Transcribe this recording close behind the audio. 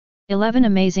11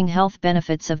 Amazing health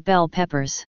benefits of bell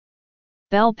peppers.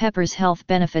 Bell peppers' health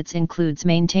benefits includes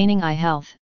maintaining eye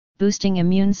health, boosting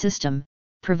immune system,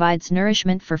 provides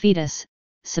nourishment for fetus,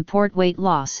 support weight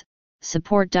loss,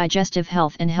 support digestive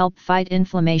health and help fight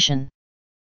inflammation.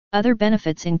 Other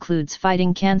benefits includes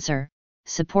fighting cancer,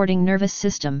 supporting nervous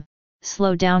system,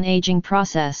 slow down aging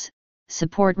process,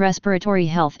 support respiratory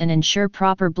health and ensure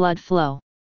proper blood flow.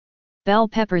 Bell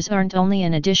peppers aren't only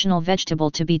an additional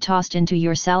vegetable to be tossed into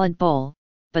your salad bowl,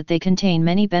 but they contain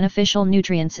many beneficial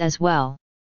nutrients as well.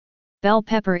 Bell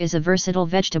pepper is a versatile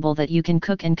vegetable that you can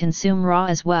cook and consume raw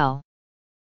as well.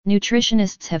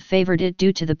 Nutritionists have favored it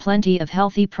due to the plenty of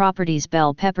healthy properties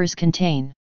bell peppers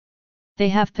contain. They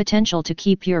have potential to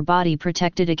keep your body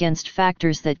protected against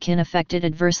factors that can affect it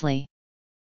adversely.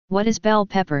 What is bell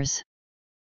peppers?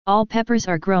 All peppers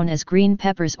are grown as green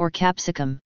peppers or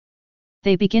capsicum.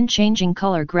 They begin changing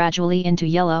color gradually into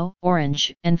yellow,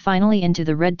 orange, and finally into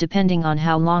the red depending on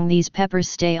how long these peppers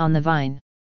stay on the vine.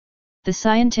 The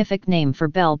scientific name for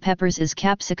bell peppers is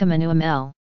Capsicum annuum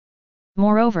L.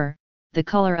 Moreover, the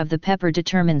color of the pepper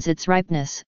determines its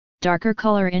ripeness. Darker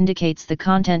color indicates the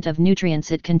content of nutrients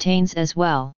it contains as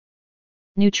well.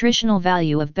 Nutritional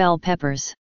value of bell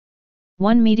peppers.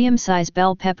 1 medium-size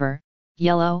bell pepper,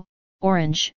 yellow,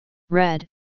 orange, red,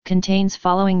 contains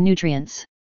following nutrients.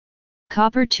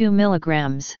 Copper 2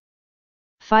 mg.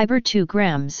 Fiber 2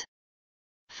 grams.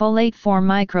 Folate 4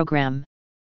 microgram.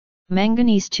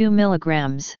 Manganese 2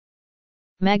 mg.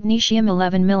 Magnesium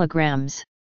 11 mg.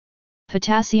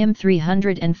 Potassium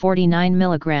 349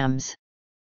 mg.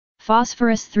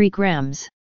 Phosphorus 3 grams.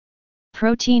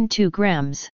 Protein 2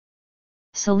 grams.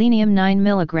 Selenium 9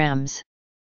 mg.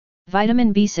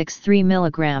 Vitamin B6 3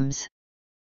 mg.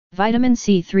 Vitamin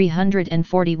C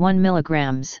 341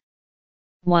 mg.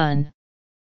 1.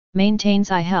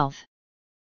 Maintains eye health.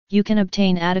 You can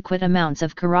obtain adequate amounts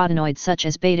of carotenoids such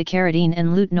as beta-carotene and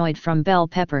luteinoid from bell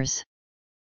peppers.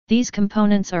 These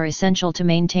components are essential to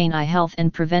maintain eye health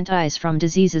and prevent eyes from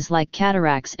diseases like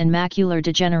cataracts and macular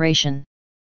degeneration.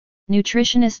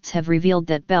 Nutritionists have revealed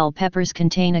that bell peppers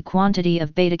contain a quantity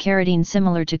of beta-carotene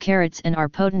similar to carrots and are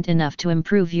potent enough to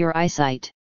improve your eyesight.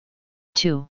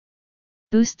 2.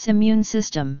 Boosts immune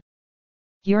system.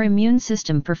 Your immune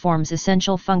system performs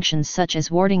essential functions such as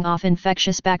warding off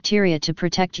infectious bacteria to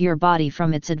protect your body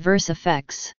from its adverse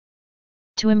effects.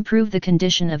 To improve the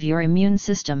condition of your immune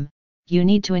system, you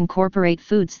need to incorporate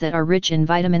foods that are rich in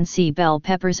vitamin C. Bell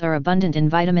peppers are abundant in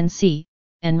vitamin C,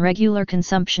 and regular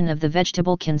consumption of the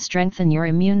vegetable can strengthen your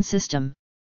immune system.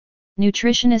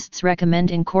 Nutritionists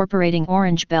recommend incorporating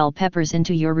orange bell peppers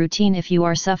into your routine if you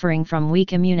are suffering from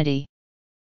weak immunity.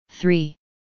 3.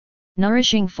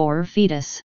 Nourishing for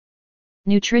fetus.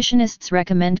 Nutritionists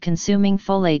recommend consuming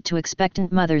folate to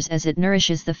expectant mothers as it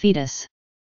nourishes the fetus.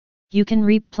 You can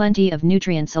reap plenty of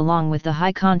nutrients along with the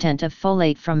high content of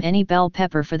folate from any bell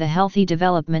pepper for the healthy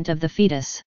development of the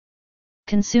fetus.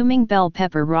 Consuming bell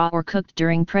pepper raw or cooked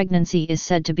during pregnancy is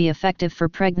said to be effective for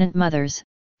pregnant mothers.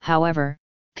 However,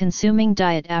 consuming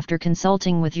diet after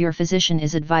consulting with your physician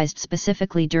is advised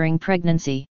specifically during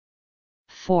pregnancy.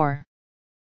 4.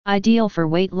 Ideal for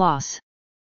weight loss.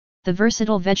 The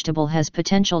versatile vegetable has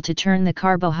potential to turn the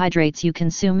carbohydrates you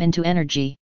consume into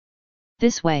energy.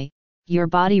 This way, your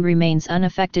body remains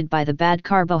unaffected by the bad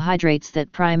carbohydrates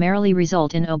that primarily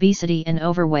result in obesity and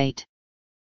overweight.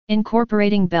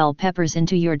 Incorporating bell peppers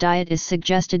into your diet is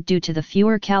suggested due to the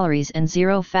fewer calories and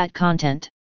zero fat content.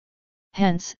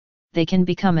 Hence, they can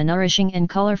become a nourishing and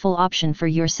colorful option for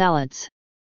your salads.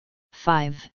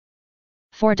 5.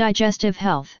 For digestive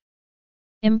health.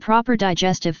 Improper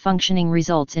digestive functioning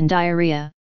results in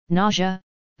diarrhea, nausea,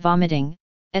 vomiting,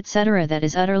 etc. that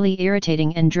is utterly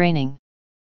irritating and draining.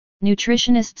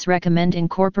 Nutritionists recommend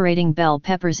incorporating bell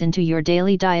peppers into your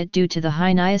daily diet due to the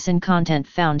high niacin content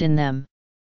found in them.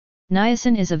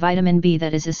 Niacin is a vitamin B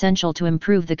that is essential to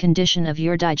improve the condition of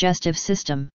your digestive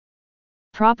system.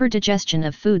 Proper digestion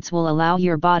of foods will allow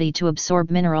your body to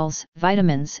absorb minerals,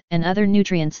 vitamins, and other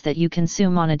nutrients that you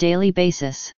consume on a daily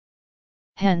basis.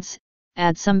 Hence,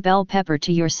 add some bell pepper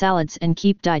to your salads and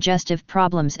keep digestive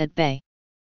problems at bay.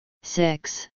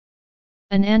 6.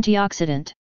 An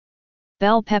antioxidant.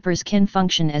 Bell peppers can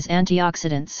function as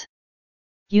antioxidants.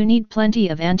 You need plenty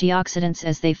of antioxidants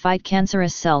as they fight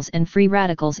cancerous cells and free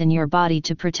radicals in your body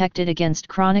to protect it against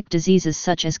chronic diseases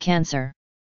such as cancer.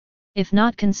 If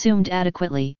not consumed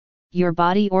adequately, your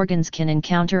body organs can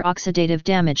encounter oxidative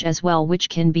damage as well, which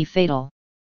can be fatal.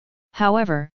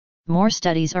 However, more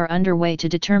studies are underway to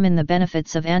determine the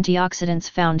benefits of antioxidants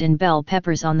found in bell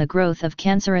peppers on the growth of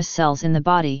cancerous cells in the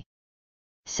body.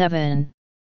 7.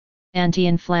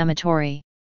 Anti-inflammatory.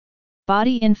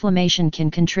 Body inflammation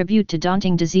can contribute to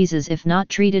daunting diseases if not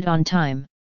treated on time.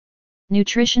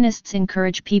 Nutritionists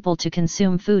encourage people to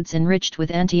consume foods enriched with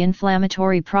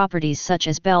anti-inflammatory properties such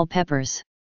as bell peppers.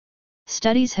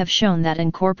 Studies have shown that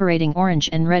incorporating orange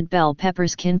and red bell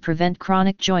peppers can prevent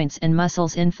chronic joints and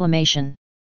muscles inflammation.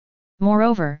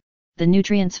 Moreover, the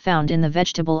nutrients found in the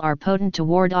vegetable are potent to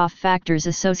ward off factors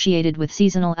associated with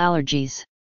seasonal allergies.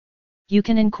 You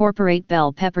can incorporate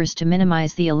bell peppers to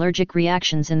minimize the allergic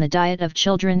reactions in the diet of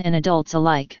children and adults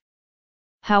alike.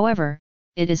 However,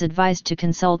 it is advised to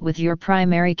consult with your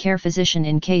primary care physician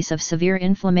in case of severe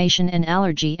inflammation and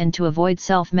allergy and to avoid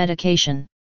self-medication.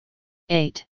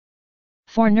 8.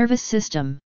 For nervous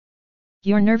system.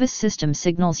 Your nervous system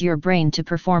signals your brain to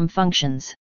perform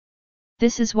functions.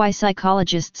 This is why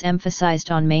psychologists emphasized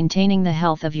on maintaining the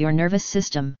health of your nervous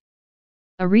system.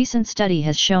 A recent study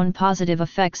has shown positive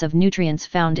effects of nutrients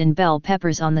found in bell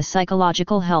peppers on the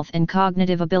psychological health and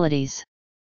cognitive abilities.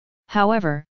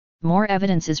 However, more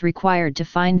evidence is required to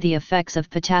find the effects of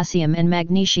potassium and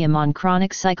magnesium on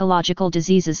chronic psychological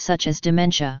diseases such as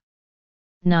dementia.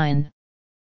 9.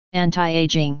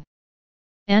 Anti-aging.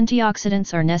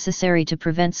 Antioxidants are necessary to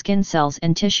prevent skin cells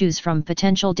and tissues from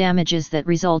potential damages that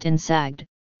result in sagged,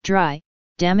 dry,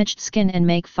 damaged skin and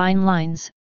make fine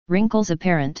lines, wrinkles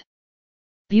apparent.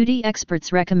 Beauty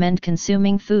experts recommend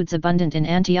consuming foods abundant in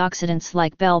antioxidants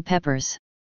like bell peppers.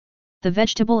 The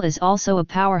vegetable is also a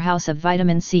powerhouse of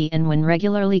vitamin C, and when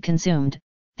regularly consumed,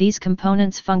 these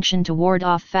components function to ward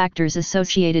off factors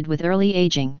associated with early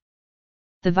aging.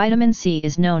 The vitamin C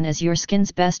is known as your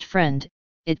skin's best friend.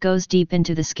 It goes deep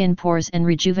into the skin pores and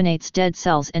rejuvenates dead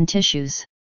cells and tissues.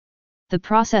 The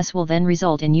process will then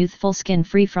result in youthful skin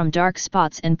free from dark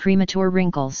spots and premature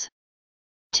wrinkles.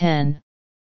 10.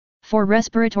 For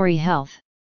respiratory health.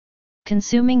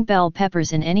 Consuming bell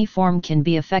peppers in any form can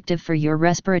be effective for your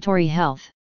respiratory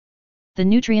health. The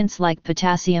nutrients like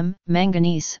potassium,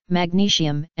 manganese,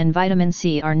 magnesium, and vitamin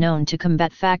C are known to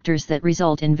combat factors that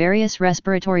result in various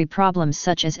respiratory problems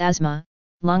such as asthma,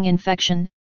 lung infection,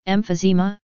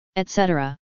 emphysema,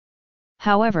 etc.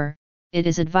 However, it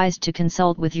is advised to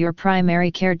consult with your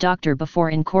primary care doctor before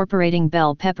incorporating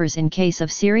bell peppers in case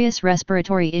of serious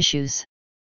respiratory issues.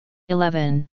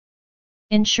 11.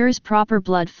 Ensures proper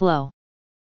blood flow.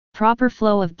 Proper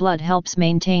flow of blood helps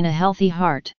maintain a healthy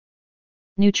heart.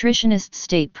 Nutritionists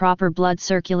state proper blood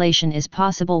circulation is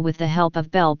possible with the help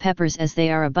of bell peppers as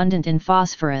they are abundant in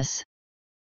phosphorus.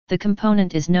 The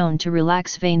component is known to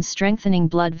relax veins, strengthening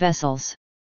blood vessels.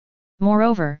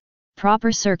 Moreover,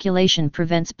 proper circulation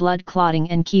prevents blood clotting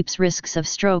and keeps risks of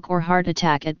stroke or heart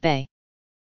attack at bay.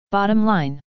 Bottom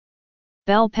line.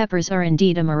 Bell peppers are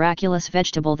indeed a miraculous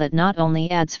vegetable that not only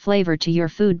adds flavor to your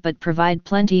food but provide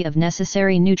plenty of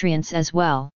necessary nutrients as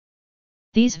well.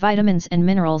 These vitamins and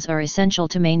minerals are essential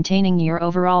to maintaining your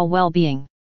overall well-being.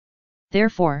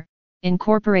 Therefore,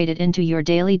 incorporate it into your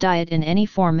daily diet in any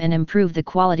form and improve the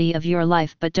quality of your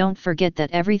life, but don't forget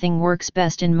that everything works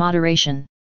best in moderation.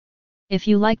 If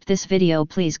you liked this video,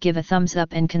 please give a thumbs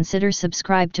up and consider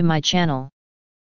subscribe to my channel.